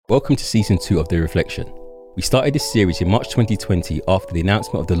Welcome to season 2 of The Reflection. We started this series in March 2020 after the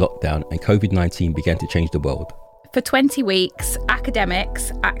announcement of the lockdown and COVID-19 began to change the world. For 20 weeks,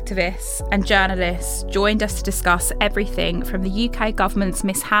 academics, activists and journalists joined us to discuss everything from the UK government's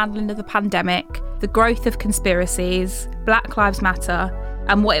mishandling of the pandemic, the growth of conspiracies, Black Lives Matter,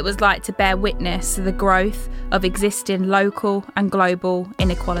 and what it was like to bear witness to the growth of existing local and global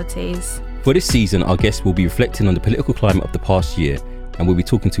inequalities. For this season, our guests will be reflecting on the political climate of the past year, and we'll be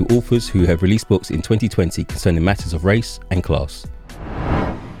talking to authors who have released books in 2020 concerning matters of race and class.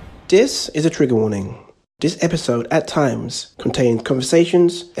 This is a trigger warning. This episode at times contains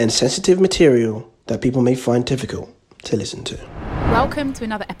conversations and sensitive material that people may find difficult to listen to. Welcome to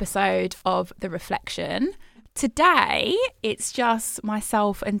another episode of The Reflection. Today, it's just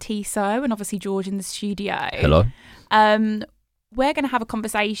myself and Tiso and obviously George in the studio. Hello. We're going to have a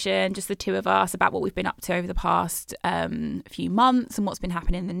conversation, just the two of us, about what we've been up to over the past few months and what's been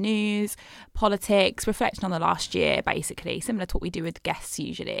happening in the news, politics, reflecting on the last year, basically, similar to what we do with guests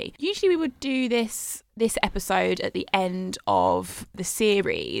usually. Usually we would do this episode at the end of the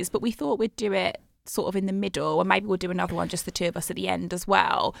series, but we thought we'd do it sort of in the middle, and maybe we'll do another one, just the two of us at the end as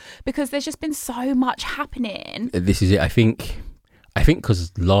well, because there's just been so much happening. This is it. I think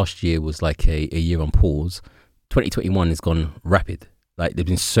because last year was like a year on pause, 2021 has gone rapid. Like, there's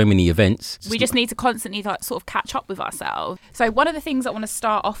been so many events. We just need to constantly sort of catch up with ourselves. So one of the things I want to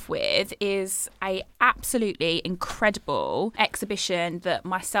start off with is a absolutely incredible exhibition that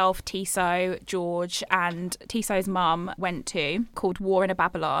myself, Tiso, George and Tiso's mum went to, called War in a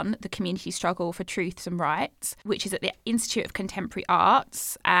Babylon, The Community Struggle for Truths and Rights, which is at the Institute of Contemporary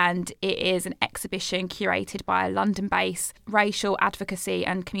Arts. And it is an exhibition curated by a London-based racial advocacy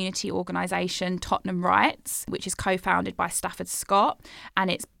and community organisation, Tottenham Rights, which is co-founded by Stafford Scott.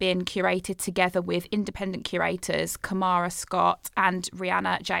 And it's been curated together with independent curators Kamara Scott and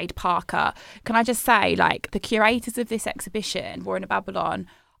Rihanna Jade Parker. Can I just say, like, the curators of this exhibition, War in a Babylon,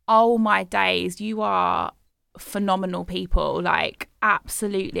 oh my days, you are phenomenal people. Like,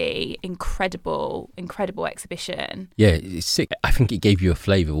 absolutely incredible exhibition. Yeah, it's sick. I think it gave you a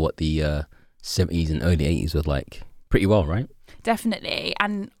flavour of what the 70s and early 80s was like pretty well, right? Definitely.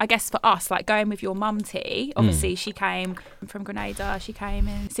 And I guess for us, like going with your mum, T, obviously she came from Grenada, she came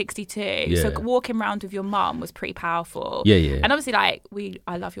in 62. Yeah. So walking around with your mum was pretty powerful. Yeah. And obviously, like,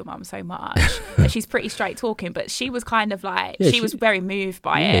 I love your mum so much. And she's pretty straight talking, but she was kind of like, she was very moved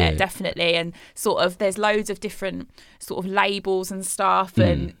by it, definitely. And sort of there's loads of different sort of labels and stuff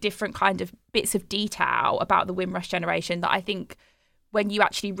and different kind of bits of detail about the Windrush generation that I think, when you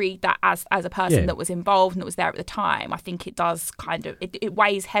actually read that as a person that was involved and that was there at the time, I think it does kind of, it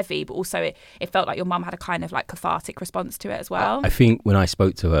weighs heavy, but also it felt like your mum had a kind of like cathartic response to it as well. I think when I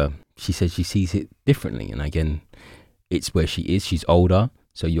spoke to her, she said she sees it differently. And again, it's where she is. She's older.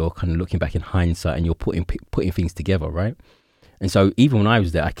 So you're kind of looking back in hindsight and you're putting things together, right? And so even when I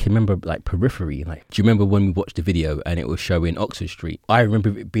was there, I can remember like periphery. Like, do you remember when we watched the video and it was showing Oxford Street? I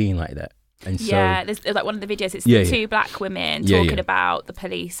remember it being like that. And so, there's like one of the videos, it's the two black women talking about the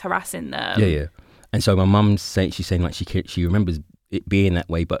police harassing them. Yeah. And so my mum's saying, she's saying like she remembers it being that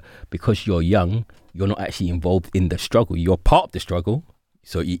way, but because you're young, you're not actually involved in the struggle. You're part of the struggle.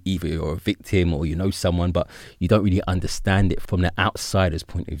 So either you're a victim or you know someone, but you don't really understand it from the outsider's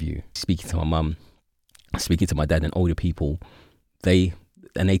point of view. Speaking to my mum, speaking to my dad and older people, they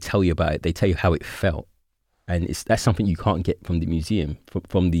tell you about it. They tell you how it felt. And that's something you can't get from the museum,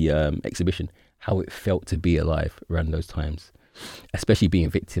 from the exhibition, how it felt to be alive around those times, especially being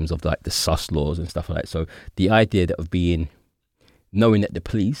victims of like the sus laws and stuff like that. So the idea of knowing that the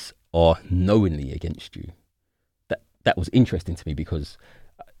police are knowingly against you, that was interesting to me, because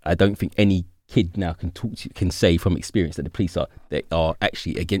I don't think any kid now can say from experience that the police are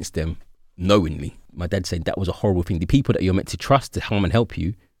actually against them knowingly. My dad said that was a horrible thing. The people that you're meant to trust to harm and help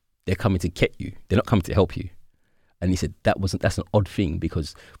you, they're coming to get you. They're not coming to help you. And he said that's an odd thing,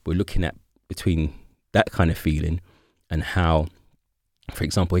 because we're looking at between that kind of feeling and how, for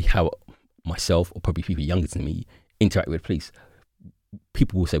example, how myself or probably people younger than me interact with police.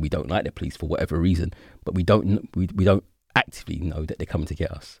 People will say we don't like the police for whatever reason, but we don't actively know that they're coming to get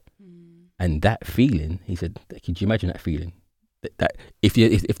us. And that feeling, he said, could you imagine that feeling? That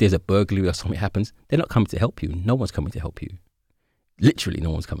if there's a burglary or something happens, they're not coming to help you. No one's coming to help you. Literally, no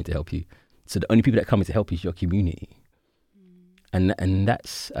one's coming to help you. So the only people that are coming to help you is your community. And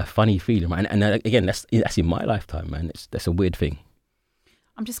that's a funny feeling, right? And again, that's in my lifetime, man. That's a weird thing.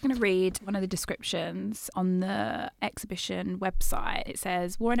 I'm just going to read one of the descriptions on the exhibition website. It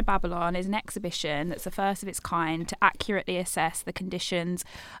says, War in a Babylon is an exhibition that's the first of its kind to accurately assess the conditions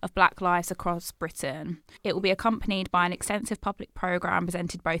of Black lives across Britain. It will be accompanied by an extensive public programme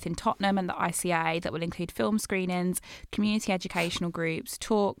presented both in Tottenham and the ICA that will include film screenings, community educational groups,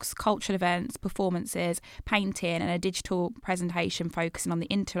 talks, cultural events, performances, painting, and a digital presentation focusing on the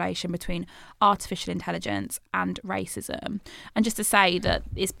interrelation between artificial intelligence and racism. And just to say that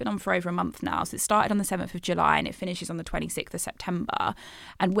it's been on for over a month now. So it started on the 7th of July and it finishes on the 26th of September.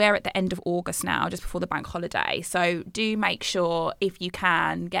 And we're at the end of August now, just before the bank holiday. So do make sure, if you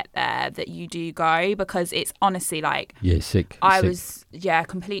can get there, that you do go, because it's honestly like... Yeah, sick. I was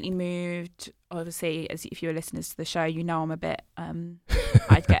completely moved. Obviously, as if you're listeners to the show, you know I'm a bit...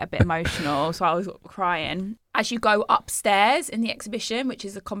 I'd get a bit emotional. So I was crying. As you go upstairs in the exhibition, which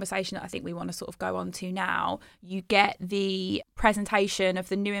is a conversation that I think we want to sort of go on to now, you get the presentation of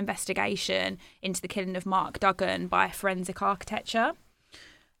the new investigation into the killing of Mark Duggan by Forensic Architecture.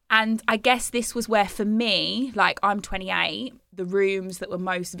 And I guess this was where, for me, like, I'm 28, the rooms that were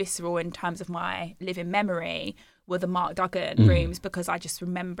most visceral in terms of my living memory were the Mark Duggan rooms, because I just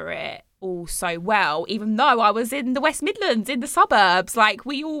remember it all so well, even though I was in the West Midlands, in the suburbs. Like,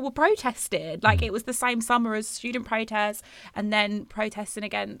 we all were protested. Like, it was the same summer as student protests and then protesting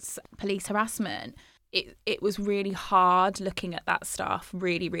against police harassment. It was really hard looking at that stuff,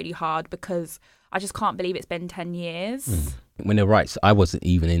 really, really hard, because I just can't believe it's been 10 years. When the riots, I wasn't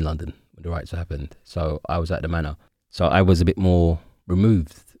even in London when the riots happened. So I was at the Manor. So I was a bit more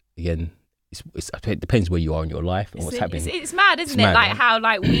removed. Again, it depends where you are in your life and what's happening. It's mad, isn't it? Mad, like, right? how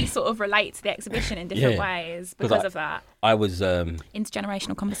like we sort of relate to the exhibition in different ways because of that. I was...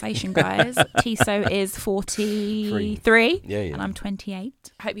 Intergenerational conversation, guys. Tiso is 43 and I'm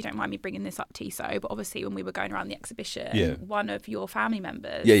 28. I hope you don't mind me bringing this up, Tiso, but obviously when we were going around the exhibition, one of your family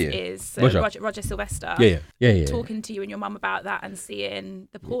members is Roger Sylvester. Talking to you and your mum about that and seeing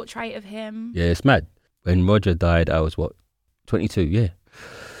the portrait of him. Yeah, it's mad. When Roger died, I was, 22,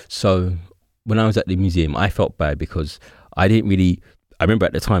 So when I was at the museum, I felt bad because I remember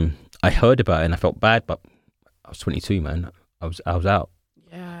at the time, I heard about it and I felt bad, but I was 22, man. I was out.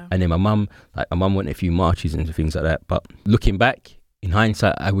 Yeah. And then my mum went to a few marches and things like that. But looking back, in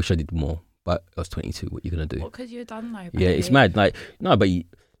hindsight, I wish I did more. But I was 22. What are you going to do? What could you have done, though? Yeah, it's mad. Like, no, but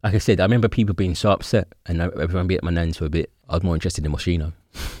like I said, I remember people being so upset, and everyone being at my nan's for a bit. I was more interested in Moschino.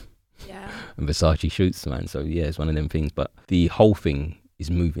 Yeah. And Versace shoots, man. So yeah, it's one of them things. But the whole thing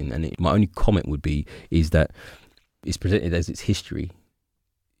is moving, and my only comment would be is that it's presented as its history.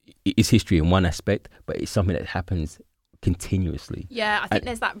 It's history in one aspect, but it's something that happens continuously. Yeah, I think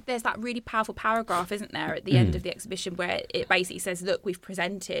there's that really powerful paragraph, isn't there, at the end of the exhibition, where it basically says, look, we've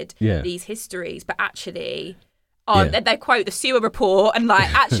presented these histories, but actually they quote the sewer report and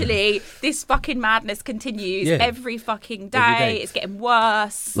like, actually this fucking madness continues every fucking day. Every day. It's getting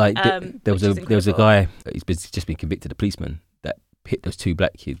worse. Like there was a guy, he's just been convicted, a policeman that hit those two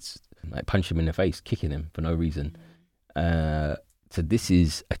black kids, like punched him in the face, kicking them for no reason. So this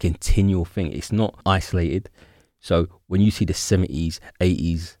is a continual thing. It's not isolated. So when you see the 70s,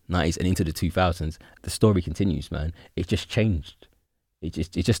 80s, 90s and into the 2000s, the story continues, man. It just changed. It's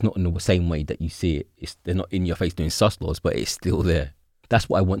just not in the same way that you see it. They're not in your face doing sus laws, but it's still there. That's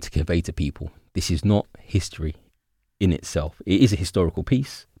what I want to convey to people. This is not history in itself. It is a historical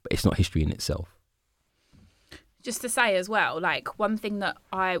piece, but it's not history in itself. Just to say as well, like, one thing that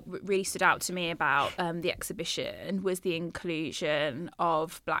really stood out to me about the exhibition was the inclusion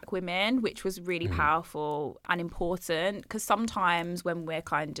of black women, which was really powerful and important, because sometimes when we're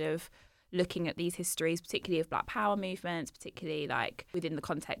kind of looking at these histories, particularly of Black Power movements, particularly like within the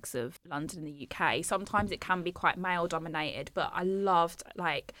context of London and the UK, sometimes it can be quite male dominated, but I loved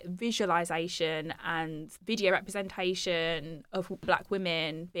like visualization and video representation of black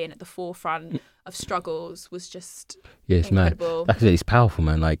women being at the forefront of struggles was just incredible. Man. Like I said, it's powerful,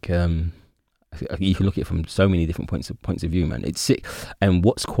 man. Like you can look at it from so many different points of view, man. It's sick. And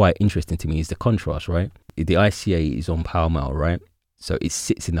what's quite interesting to me is the contrast, right? The ICA is on Pall Mall, right? So it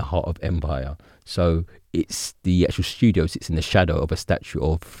sits in the heart of Empire. So it's the actual studio sits in the shadow of a statue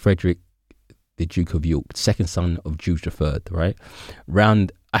of Frederick, the Duke of York, second son of George III, right?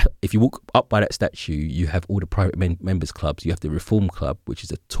 If you walk up by that statue, you have all the private members clubs. You have the Reform Club, which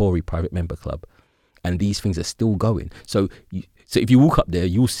is a Tory private member club. And these things are still going. So if you walk up there,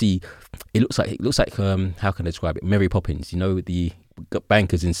 you'll see, it looks like how can I describe it? Mary Poppins, you know, the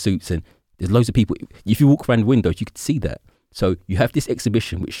bankers in suits, and there's loads of people. If you walk around the windows, you can see that. So you have this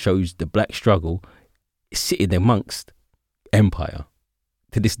exhibition which shows the black struggle sitting amongst Empire.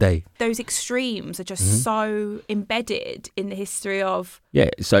 to this day. Those extremes are just so embedded in the history of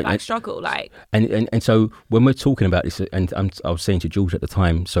black struggle. Like, and so when we're talking about this, and I was saying to George at the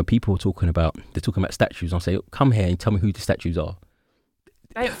time, so people are talking about statues. I'll say, come here and tell me who the statues are.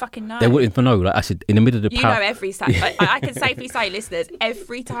 They don't fucking know. They wouldn't even know. Like I said, in the middle of the know every statue. I can safely say, listeners,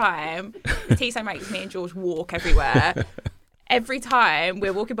 every time Tissot makes me and George walk everywhere, every time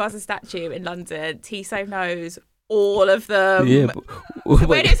we're walking past a statue in London, Tissot knows all of them. Yeah,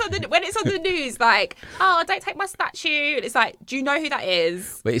 when it's on the news, like, oh, don't take my statue. And it's like, do you know who that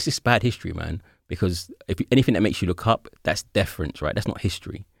is? But it's just bad history, man. Because if anything that makes you look up, that's deference, right? That's not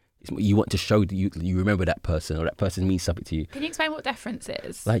history. You want to show that you remember that person, or that person means something to you. Can you explain what deference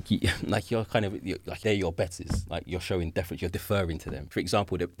is? Like you're kind of like they're your betters. Like you're showing deference. You're deferring to them. For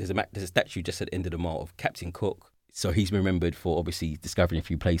example, there's a statue just at the end of the mall of Captain Cook. So he's remembered for obviously discovering a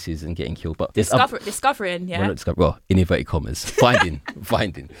few places and getting killed. But discovering, yeah. Well, in inverted commas, finding.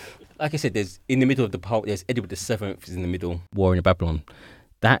 Like I said, there's in the middle of the pole. There's Edward VII is in the middle, War in Babylon.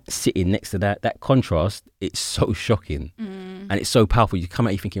 That sitting next to that contrast, it's so shocking and it's so powerful. You come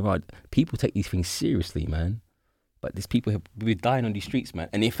out, you thinking, right, people take these things seriously, man. But there's people who are dying on these streets, man.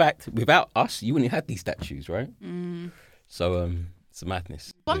 And in fact, without us, you wouldn't have these statues, right? So it's a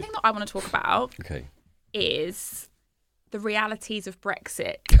madness. One thing that I want to talk about. Okay. Is the realities of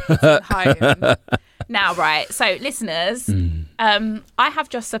Brexit at home. Now, right, so listeners, I have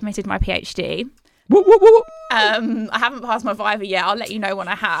just submitted my PhD. I haven't passed my Viva yet. I'll let you know when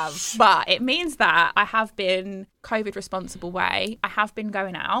I have. But it means that I have been COVID responsible way. I have been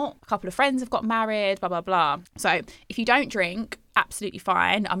going out. A couple of friends have got married, blah, blah, blah. So if you don't drink, absolutely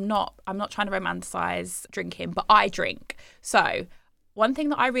fine. I'm not trying to romanticize drinking, but I drink. So one thing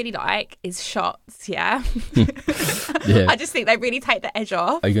that I really like is shots, yeah? I just think they really take the edge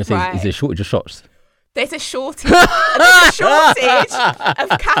off. Are you going to say, is there a shortage of shots? There's a shortage of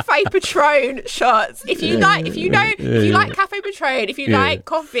Cafe Patron shots. If you like Cafe Patron, if you like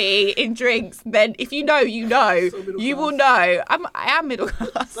coffee in drinks, then if you know, you know. You will know. I am middle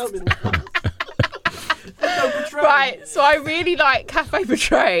class. Right, so I really like Cafe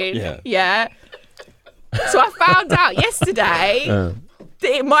Patron. Yeah. So I found out yesterday that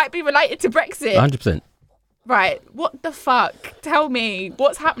it might be related to Brexit. 100%. Right, what the fuck? Tell me,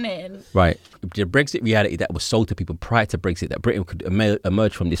 what's happening? Right, the Brexit reality that was sold to people prior to Brexit, that Britain could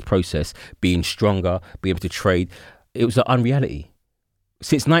emerge from this process being stronger, be able to trade, it was an unreality.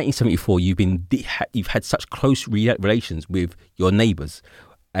 Since 1974, you've had such close relations with your neighbours.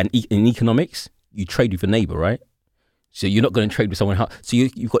 And in economics, you trade with your neighbour, right? So you're not going to trade with someone else. So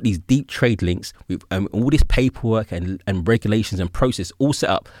you've got these deep trade links with all this paperwork and regulations and process all set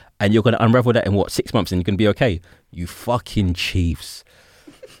up, and you're going to unravel that in 6 months, and you're going to be okay. You fucking chiefs.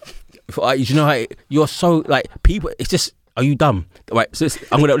 You know how you're so like people. It's just, are you dumb? Right. So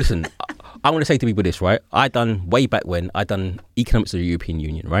I'm gonna listen. I want to say to people this, right? I done way back when I done economics of the European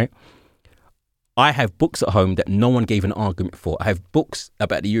Union, right? I have books at home that no one gave an argument for. I have books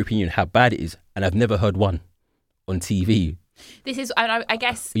about the European Union, how bad it is, and I've never heard one on TV. This is, and I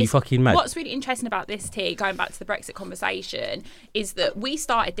guess, are you fucking mad? What's really interesting about this, T, going back to the Brexit conversation, is that we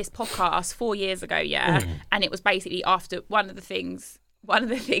started this podcast 4 years ago, and it was basically after one of the things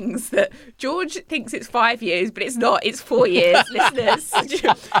that George thinks it's 5 years, but it's not. It's 4 years, listeners.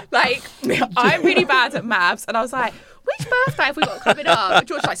 Like, I'm really bad at maths, and I was like, which birthday have we got coming up? And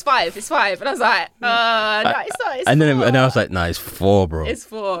George's like, it's five. And I was like, no, it's not. It's and four. Then I was like, no, it's 4, bro. It's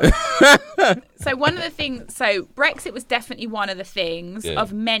 4. So Brexit was definitely one of the things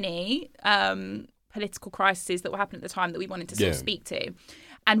of many political crises that were happening at the time that we wanted to sort of speak to.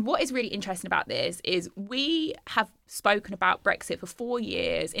 And what is really interesting about this is we have spoken about Brexit for 4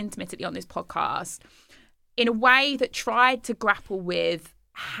 years intermittently on this podcast in a way that tried to grapple with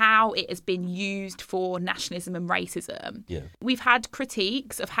how it has been used for nationalism and racism. Yeah. We've had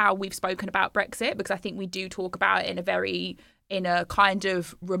critiques of how we've spoken about Brexit, because I think we do talk about it in a kind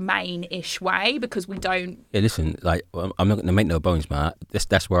of Remain-ish way, because we don't... Yeah, listen, like, I'm not going to make no bones, man.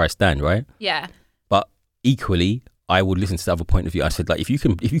 That's where I stand, right? Yeah. But equally, I would listen to the other point of view. I said, like, if you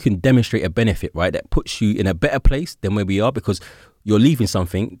can demonstrate a benefit, right, that puts you in a better place than where we are, because you're leaving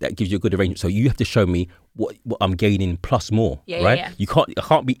something that gives you a good arrangement. So you have to show me what I'm gaining plus more, right? Yeah. I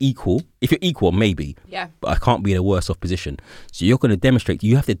can't be equal. If you're equal, maybe. Yeah. But I can't be in a worse off position. So you're going to demonstrate.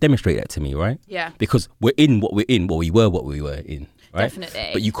 You have to demonstrate that to me, right? Yeah. Because we're in what we're in. Well, we were what we were in, right? Definitely.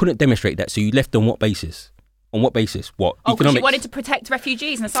 But you couldn't demonstrate that. So you left on what basis? On what basis? What? Oh, because you wanted to protect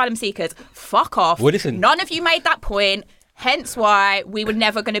refugees and asylum seekers. Fuck off. Well, listen. None of you made that point. Hence why we were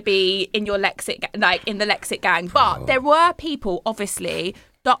never going to be in your in the Lexit gang. But there were people, obviously,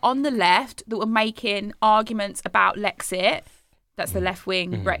 that on the left that were making arguments about Lexit that's the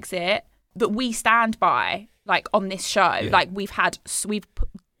left-wing Brexit, that we stand by, like, on this show. Like, we've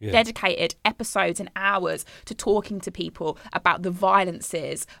dedicated episodes and hours to talking to people about the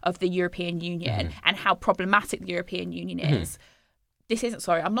violences of the European Union and how problematic the European Union is. This isn't,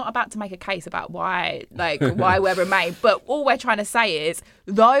 sorry, I'm not about to make a case about why we're Remain, but all we're trying to say is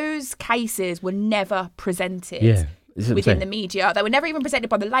those cases were never presented within the media. They were never even presented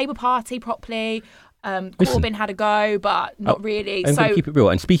by the Labour Party properly. Corbyn had a go, but not really. I'm gonna keep it real.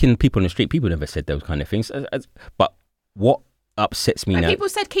 And speaking to people on the street, people never said those kind of things. But what upsets me now? People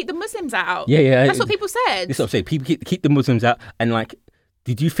said keep the Muslims out. Yeah. That's what people said. That's what I'm saying. People keep the Muslims out. And like,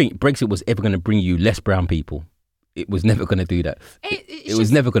 did you think Brexit was ever going to bring you less brown people? It was never going to do that. It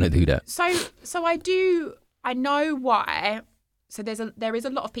was never going to do that. So I know why. So there is a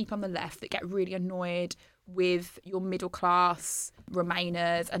lot of people on the left that get really annoyed with your middle class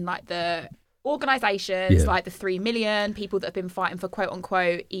Remainers and like the organisations like the 3 million people that have been fighting for quote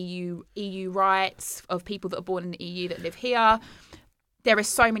unquote EU rights of people that are born in the EU that live here. There are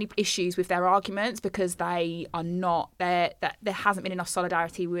so many issues with their arguments because they are not there. That there hasn't been enough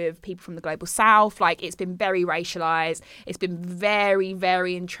solidarity with people from the global south. Like, it's been very racialized. It's been very,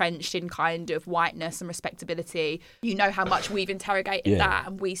 very entrenched in kind of whiteness and respectability. You know how much we've interrogated that,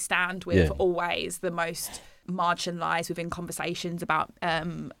 and we stand with always the most marginalized within conversations about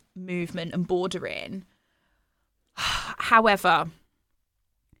movement and bordering. However,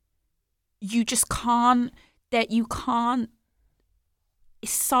 you just can't.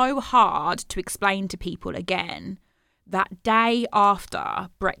 It's so hard to explain to people again that day after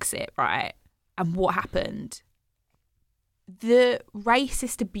Brexit, right, and what happened, the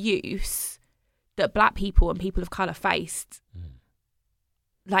racist abuse that black people and people of colour faced,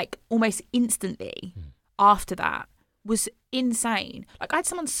 like almost instantly after that, was insane. Like, I had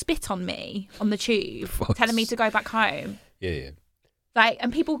someone spit on me on the tube, telling me to go back home. Yeah. Like,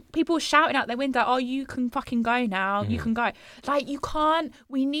 and people were shouting out their window, "Oh, you can fucking go now. You can go." Like, you can't.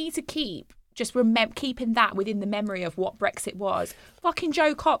 We need to keep keeping that within the memory of what Brexit was. Fucking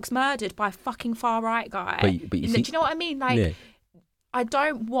Joe Cox murdered by a fucking far right guy. But you see, do you know what I mean? Like, I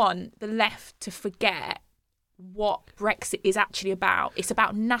don't want the left to forget what Brexit is actually about. It's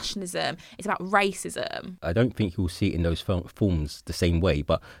about nationalism. It's about racism. I don't think you'll see it in those forms the same way,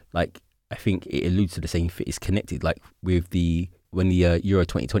 but like, I think it alludes to the same thing. It's connected, like with when the Euro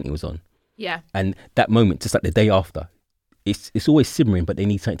 2020 was on. Yeah. And that moment, just like the day after, it's always simmering, but they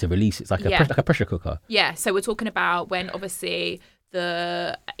need something to release. It's like a pressure cooker. Yeah. So we're talking about when obviously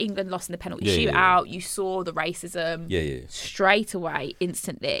the England lost in the penalty shootout. You saw the racism straight away,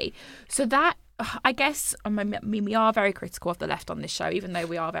 instantly. So that, I guess, I mean, we are very critical of the left on this show, even though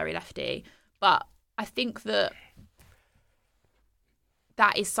we are very lefty. But I think that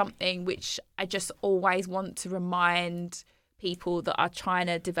is something which I just always want to remind people that are trying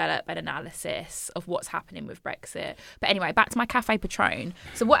to develop an analysis of what's happening with Brexit. But anyway, back to my Cafe Patron.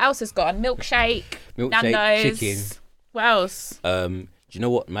 So what else has gone? Milkshake, Nando's, chicken. What else? Do you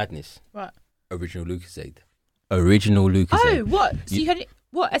know what madness? What? Original Lucozade. Oh, what? So you had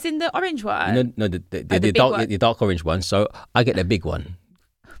what? As in the orange one? No, the dark orange one. So I get the big one.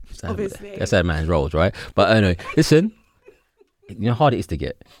 Obviously, that's how man's rolls, right? But anyway, listen. You know how hard it is to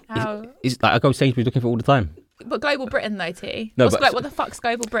get. How? It's like I go to Sainsbury's looking for it all the time. But Global Britain though, T. No, what the fuck's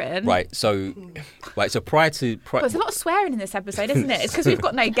Global Britain? Right. So prior to there's a lot of swearing in this episode, isn't it? It's because we've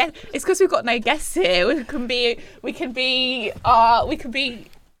got no guests. It's because we've got no guests here. We can be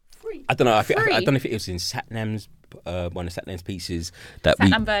free. I don't know. I don't know if it was in Satnam's one of Satnam's pieces that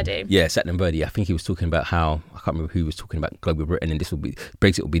Satnam Birdie. Yeah, Satnam Birdie. I think he was talking about how, I can't remember who was talking about Global Britain, and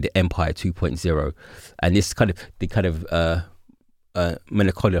Brexit will be the Empire 2.0, and this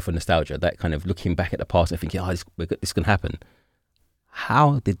melancholia for nostalgia, that kind of looking back at the past and thinking, this can happen.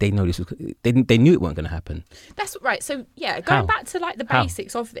 How did they know this was? They knew it weren't going to happen. That's right. So going back to like the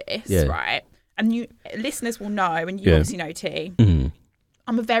basics of this, right? And you listeners will know, and you obviously know, T. Mm-hmm.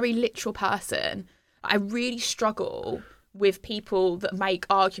 I'm a very literal person. I really struggle with people that make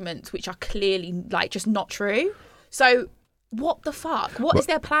arguments which are clearly like just not true. So what the fuck? What is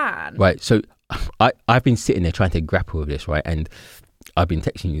their plan? Right. So I've been sitting there trying to grapple with this, right? And I've been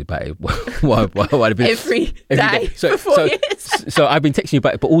texting you about it. Every day for 4 years. So I've been texting you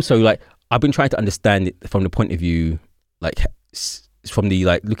about it, but also like I've been trying to understand it from the point of view, like from the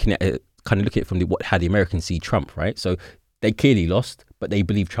looking at it from how the Americans see Trump, right? So they clearly lost, but they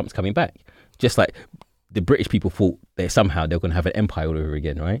believe Trump's coming back. Just like the British people thought that somehow they're going to have an empire all over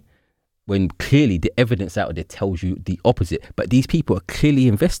again, right? When clearly the evidence out there tells you the opposite. But these people are clearly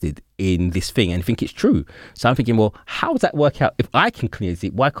invested in this thing and think it's true. So I'm thinking, well, how does that work out? If I can clearly see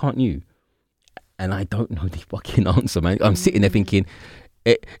it, why can't you? and I don't know the fucking answer, man. I'm sitting there thinking,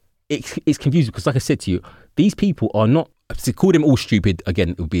 it's confusing because, like I said to you, these people are not. To call them all stupid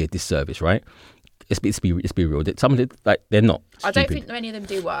again, it would be a disservice, right? Let's be real. Some of it, like, they're not stupid. I don't think many of them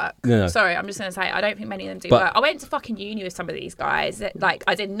do work. No. Sorry, I'm just going to say I don't think many of them do work. I went to fucking uni with some of these guys. Like,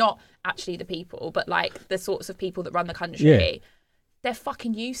 I did not actually the people, but like the sorts of people that run the country. Yeah. They're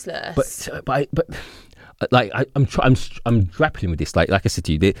fucking useless. But like I'm grappling with this. Like I said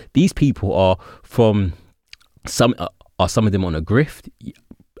to you, these people are from some of them on a grift,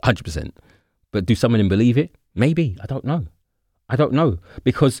 100%. But do some of them believe it? Maybe. I don't know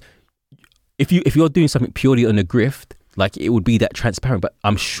because if you're doing something purely on a grift, like, it would be that transparent. But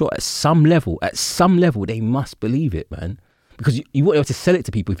I'm sure at some level, they must believe it, man. Because you wouldn't be able to sell it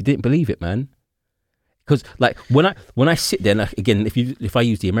to people if you didn't believe it, man. Because like when I sit there, like, again, if I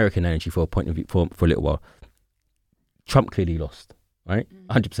use the American analogy for a point of view for a little while, Trump clearly lost, right?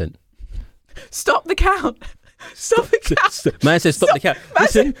 100%. Stop the count. Stop the count. Man says stop the count.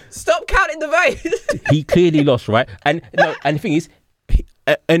 Listen, stop counting the votes. He clearly lost, right? And the thing is,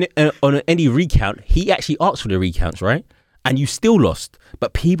 on any recount, he actually asked for the recounts, right? And you still lost,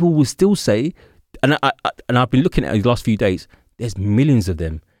 but people will still say, and I've been looking at it the last few days. There's millions of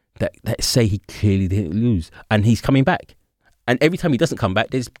them that say he clearly didn't lose, and he's coming back. And every time he doesn't come back,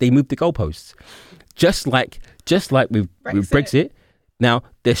 they move the goalposts. Just like with Brexit. Now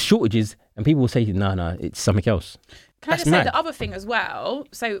there's shortages, and people will say, no, it's something else. Can I just say the other thing as well?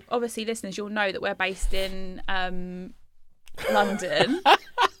 So obviously, listeners, you'll know that we're based in London.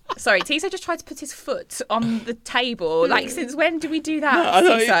 Sorry, Tiso just tried to put his foot on the table. Like, since when do we do that?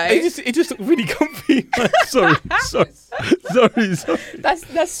 No, it just looked really comfy. Sorry.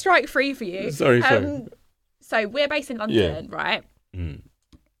 That's strike free for you. Sorry. So we're based in London, right? Mm.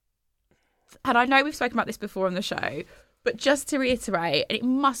 And I know we've spoken about this before on the show, but just to reiterate, and it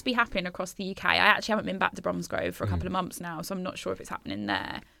must be happening across the UK. I actually haven't been back to Bromsgrove for a couple of months now, so I'm not sure if it's happening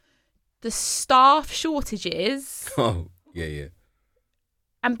there. The staff shortages. Oh, yeah.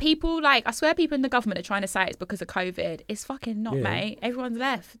 And people, like, I swear people in the government are trying to say it's because of COVID. It's fucking not, mate. Everyone's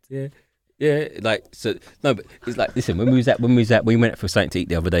left. Yeah, like, so, no, but it's like, listen, when we went for something to eat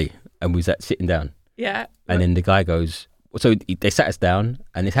the other day, and we was sitting down. Yeah. And then the guy goes, so they sat us down,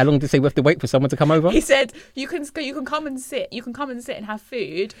 and it's, how long did they say we have to wait for someone to come over? He said, you can come and sit and have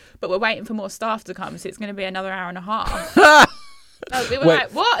food, but we're waiting for more staff to come, so it's going to be another hour and a half. We were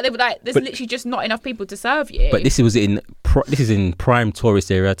like, what? They were like, there's literally just not enough people to serve you. But this is in prime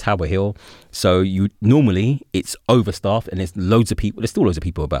tourist area, Tower Hill. So normally it's overstaffed and there's loads of people. There's still loads of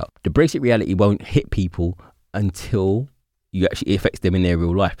people about. The Brexit reality won't hit people until it affects them in their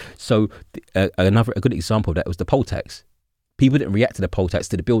real life. So a good example of that was the poll tax. People didn't react to the poll tax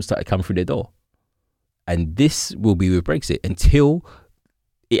till the bills started coming through their door. And this will be with Brexit until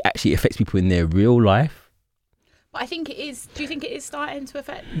it actually affects people in their real life. But I think it is. Do you think it is starting to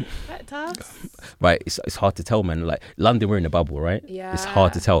affect us? Right, it's hard to tell, man. Like, London, we're in a bubble, right? Yeah. It's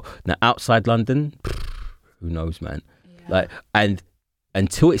hard to tell. Now, outside London, who knows, man? Yeah. Like, and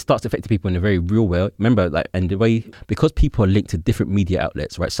until it starts affecting people in a very real way, remember, like, and the way, because people are linked to different media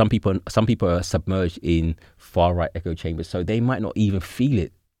outlets, right? Some people are submerged in far right echo chambers, so they might not even feel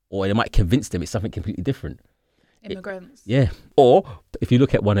it, or it might convince them it's something completely different. Immigrants. Or if you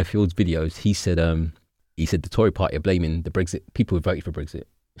look at one of Field's videos, he said the Tory party are blaming the Brexit people who voted for Brexit.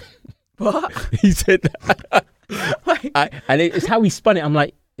 What? He said that. And it's how he spun it. I'm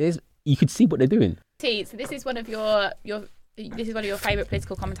like, you could see what they're doing. So this is one of your favourite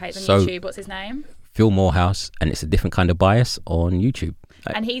political commentators on YouTube. What's his name? Phil Morehouse, and it's a different kind of bias on YouTube.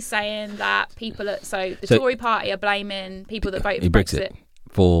 And he's saying that the Tory party are blaming people that voted for Brexit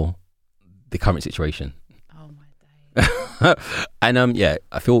for the current situation. And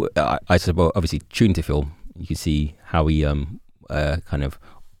I feel I suppose obviously tuned to Phil, you can see how he kind of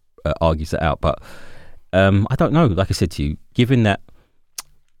argues that out. But I don't know. Like I said to you, given that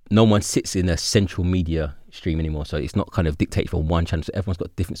no one sits in a central media stream anymore, so it's not kind of dictated from one channel. So everyone's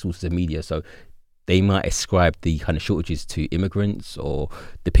got different sources of media. So they might ascribe the kind of shortages to immigrants or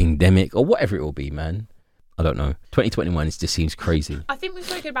the pandemic or whatever it will be, man. I don't know. 2021 just seems crazy. I think we've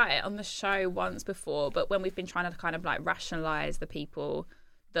spoken about it on the show once before, but when we've been trying to kind of like rationalise the people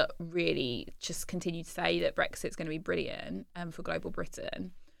that really just continue to say that Brexit's going to be brilliant for global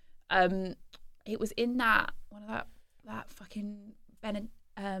Britain, it was in that fucking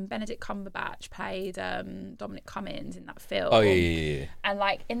Benedict Cumberbatch played Dominic Cummings in that film. Oh yeah. And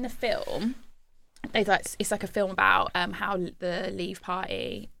like in the film, it's like a film about how the Leave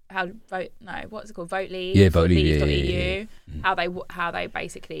Party what's it called? Vote Leave. Yeah, Vote Leave. Leave.eu. How they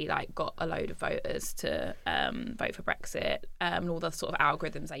basically like got a load of voters to vote for Brexit, and all the sort of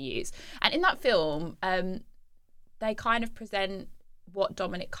algorithms they use. And in that film, they kind of present what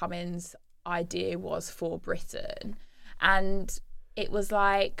Dominic Cummings' idea was for Britain, and it was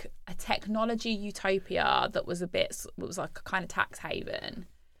like a technology utopia that was like a kind of tax haven.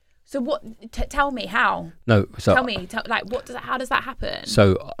 So what? Tell me how. No, so how does that happen?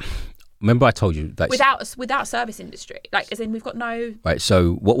 So remember I told you that without service industry, like as in we've got no. Right.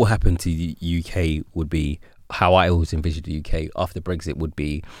 So what will happen to the UK would be how I always envisioned the UK after Brexit would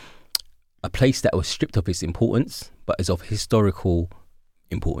be a place that was stripped of its importance, but is of historical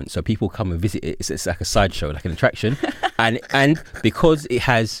importance. So people come and visit it. It's like a sideshow, like an attraction, and because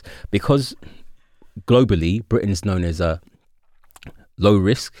globally Britain's known as a low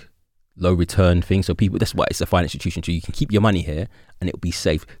risk, low return thing. So people, that's why it's a financial institution. So you can keep your money here and it'll be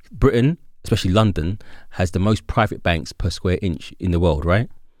safe. Britain, especially London, has the most private banks per square inch in the world, right?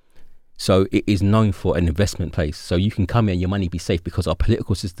 So it is known for an investment place. So you can come here and your money be safe because our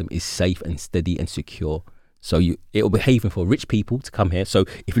political system is safe and steady and secure. So it'll be haven for rich people to come here. So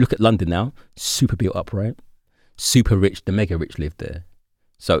if you look at London now, super built up, right? Super rich, the mega rich live there.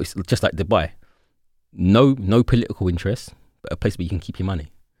 So it's just like Dubai. No political interest, but a place where you can keep your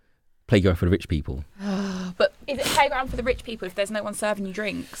money. Playground for the rich people. But is it playground for the rich people if there's no one serving you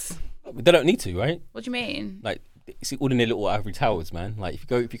drinks? They don't need to, right? What do you mean? Like, see all in their little ivory towers, man. Like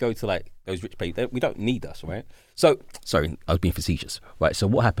if you go to like those rich people, we don't need us, right? So sorry, I was being facetious, right? So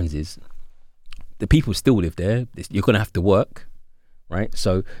what happens is the people still live there. You're gonna have to work, right?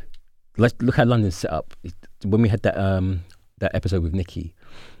 So let's look how London's set up. When we had that episode with Nikki,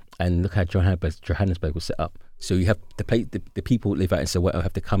 and look how Johannesburg was set up. So you have the people that live out in Soweto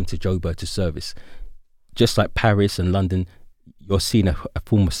have to come to Joburg to service. Just like Paris and London, you're seeing a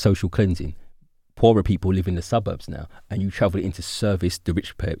form of social cleansing. Poorer people live in the suburbs now, and you travel into service the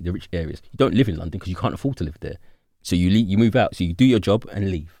rich areas. You don't live in London because you can't afford to live there. So you move out. So you do your job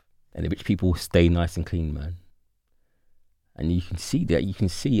and leave, and the rich people stay nice and clean, man. And you can see that. You can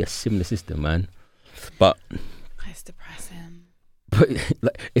see a similar system, man. But it's depressing. But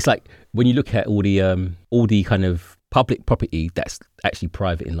it's like when you look at all the kind of public property that's actually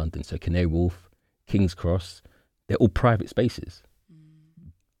private in London. So Canary Wharf, King's Cross, they're all private spaces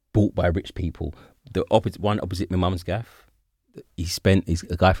bought by rich people. The one opposite my mum's gaff,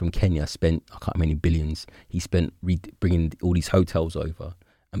 a guy from Kenya spent, I can't remember any billions. He spent bringing all these hotels over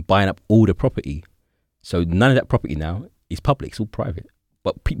and buying up all the property. So none of that property now is public. It's all private.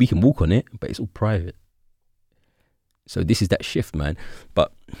 But we can walk on it, but it's all private. So this is that shift, man.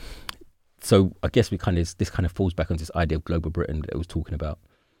 But so I guess this kind of falls back on this idea of global Britain that I was talking about.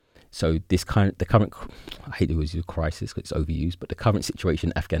 So the current, I hate to use a crisis because it's overused, but the current situation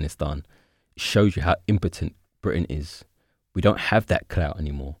in Afghanistan shows you how impotent Britain is. We don't have that clout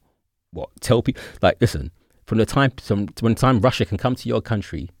anymore. Tell people, like, listen, from the time Russia can come to your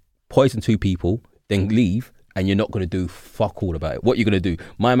country, poison 2 people, then leave, and you're not going to do fuck all about it. What you're going to do?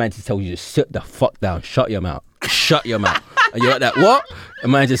 My man just tells you to sit the fuck down, shut your mouth. Shut your mouth. And you're like that, what?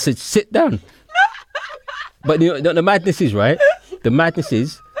 And man just said, sit down. But you know, the madness is, right? The madness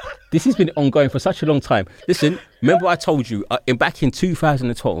is, this has been ongoing for such a long time. Listen, remember I told you, back in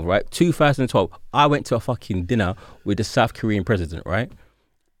 2012, right? 2012, I went to a fucking dinner with the South Korean president, right?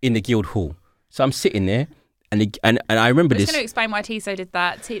 In the Guildhall. So I'm sitting there, and I remember this. I'm just going to explain why Tiso did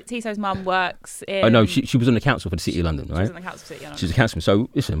that. Tiso's mum works in... Oh, no, she was on the council for the City of London, right? She was on the council for the City of London. She was a councilman. So,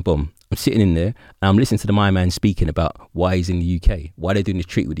 listen, boom, I'm sitting in there, and I'm listening to my man speaking about why he's in the UK, why they're doing this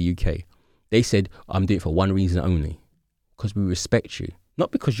treaty with the UK. They said, I'm doing it for one reason only, because we respect you.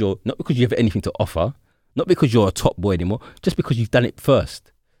 Not because you have anything to offer, not because you're a top boy anymore, just because you've done it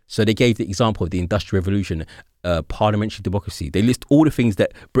first. So they gave the example of the Industrial Revolution, parliamentary democracy. They list all the things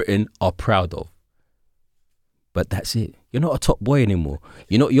that Britain are proud of. But that's it. You're not a top boy anymore.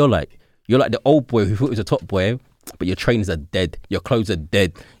 You're like the old boy who thought he was a top boy, but your trainers are dead. Your clothes are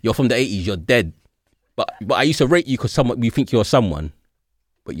dead. You're from the 80s. You're dead. But I used to rate you because you think you're someone,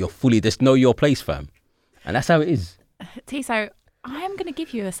 but you're just know your place, fam. And that's how it is. Tiso, I am going to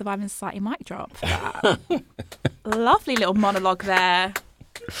give you a Surviving Society mic drop for that. Lovely little monologue there.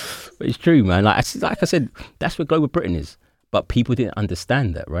 But it's true, man. Like I said, that's what global Britain is. But people didn't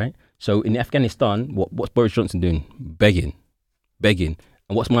understand that, right? So in Afghanistan, what's Boris Johnson doing? Begging. And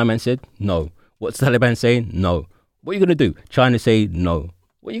what's my man said? No. What's the Taliban saying? No. What are you going to do? China say no.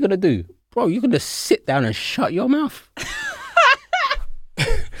 What are you going to do? Bro, you're going to sit down and shut your mouth.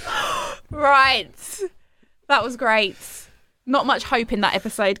 Right. That was great. Not much hope in that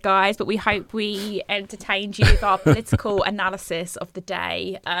episode, guys, but we hope we entertained you with our political analysis of the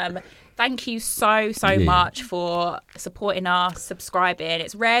day. Thank you so much for supporting us, subscribing.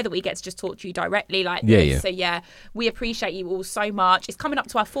 It's rare that we get to just talk to you directly like this. So we appreciate you all so much. It's coming up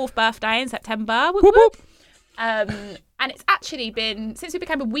to our 4th birthday in September. Whoop, whoop. And it's actually been, since we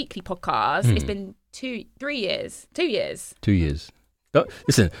became a weekly podcast, it's been 2 years. 2 years. 2 years. Oh,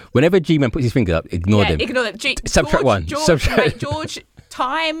 listen, whenever G-Man puts his finger up, ignore them. Ignore them. Subtract one. George,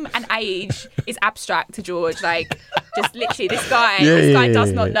 time and age is abstract to George. Like, just literally, this guy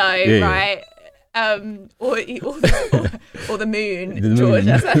does not know, right? Or the moon. George,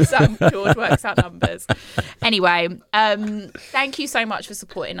 George works out numbers. Anyway, thank you so much for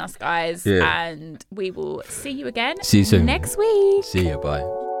supporting us, guys, and we will see you again. See you soon next week. See you. Bye.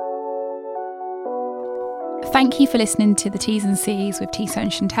 Thank you for listening to the T's and C's with Tisa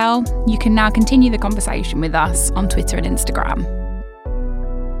and Chantel. You can now continue the conversation with us on Twitter and Instagram.